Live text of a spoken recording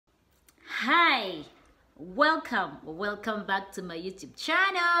Hi, welcome back to my YouTube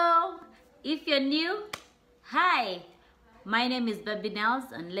channel. If you're new, hi, my name is Baby Nels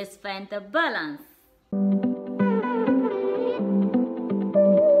and let's find the balance.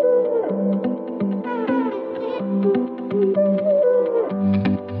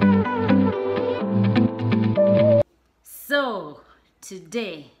 So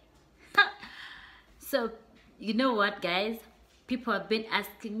today, you know what, guys? People have been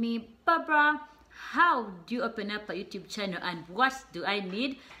asking me, Barbara, how do you open up a YouTube channel and what do I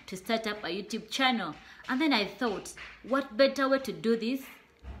need to start up a YouTube channel? And then I thought, what better way to do this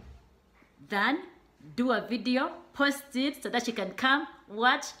than do a video, post it so that you can come,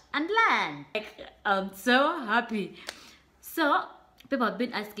 watch and learn. I'm so happy. So people have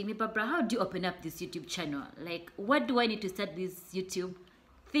been asking me, Barbara, how do you open up this YouTube channel? Like, what do I need to start this YouTube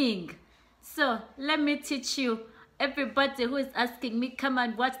thing? So let me teach you. Everybody who is asking me, come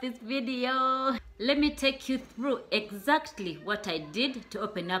and watch this video. Let me take you through exactly what I did to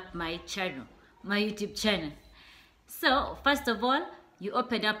open up my channel, my YouTube channel. So first of all, you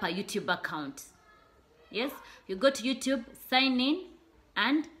open up a YouTube account. Yes, you go to YouTube, sign in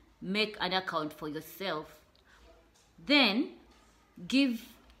and make an account for yourself. Then give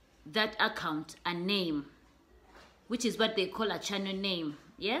that account a name, which is what they call a channel name.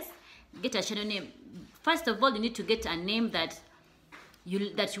 Yes, get a channel name. First of all, you need to get a name that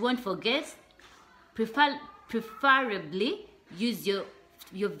you won't forget. Preferably use your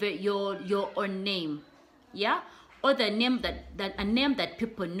own name, yeah, or the name a name that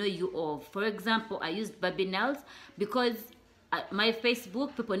people know you of. For example, I used Baby Nels because my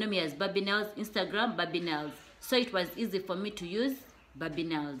Facebook, people know me as Baby Nels, Instagram Baby Nels, so it was easy for me to use Baby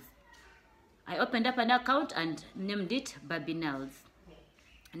Nels. I opened up an account and named it Baby Nels.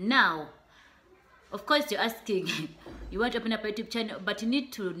 Now, of course, you're asking, you want to open up a YouTube channel, but you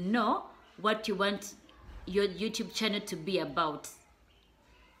need to know what you want your YouTube channel to be about.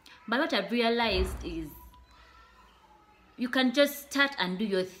 But what I've realized is you can just start and do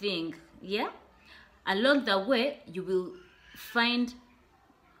your thing, yeah? Along the way, you will find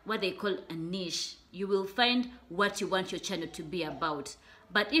what they call a niche. You will find what you want your channel to be about.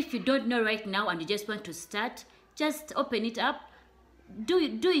 But if you don't know right now and you just want to start, just open it up. Do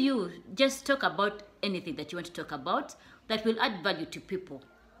you just talk about anything that you want to talk about that will add value to people.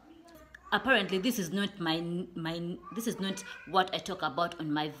 Apparently this is not this is not what I talk about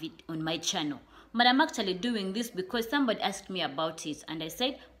on my channel, but I'm actually doing this because somebody asked me about it and I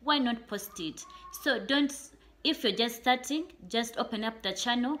said, why not post it? So if you're just starting, just open up the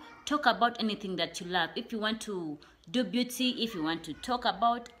channel, talk about anything that you love. If you want to do beauty, if you want to talk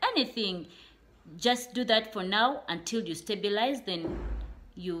about anything, just do that for now until you stabilize. Then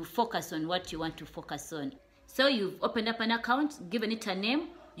you focus on what you want to focus on. So you've opened up an account, given it a name,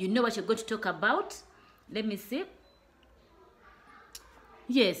 you know what you're going to talk about. Let me see.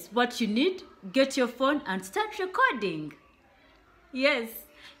 Yes, what you need, get your phone and start recording. Yes,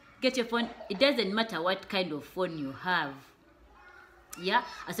 get your phone. It doesn't matter what kind of phone you have. Yeah,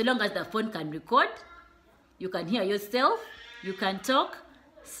 as long as the phone can record, you can hear yourself, you can talk.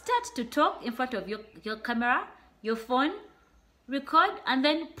 Start to talk in front of your camera, your phone, record and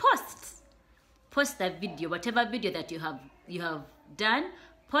then post that video, whatever video that you have done,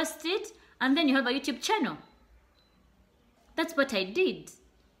 post it and then you have a YouTube channel. That's what I did.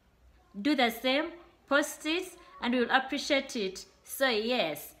 Do the same, post it and we'll appreciate it. So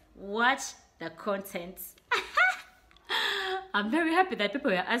yes, watch the content. I'm very happy that people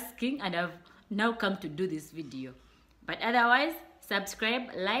were asking and I've now come to do this video. But otherwise, subscribe,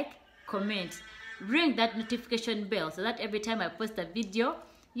 like, comment, ring that notification bell so that every time I post a video,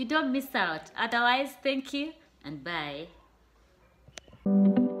 you don't miss out. Otherwise, thank you and bye.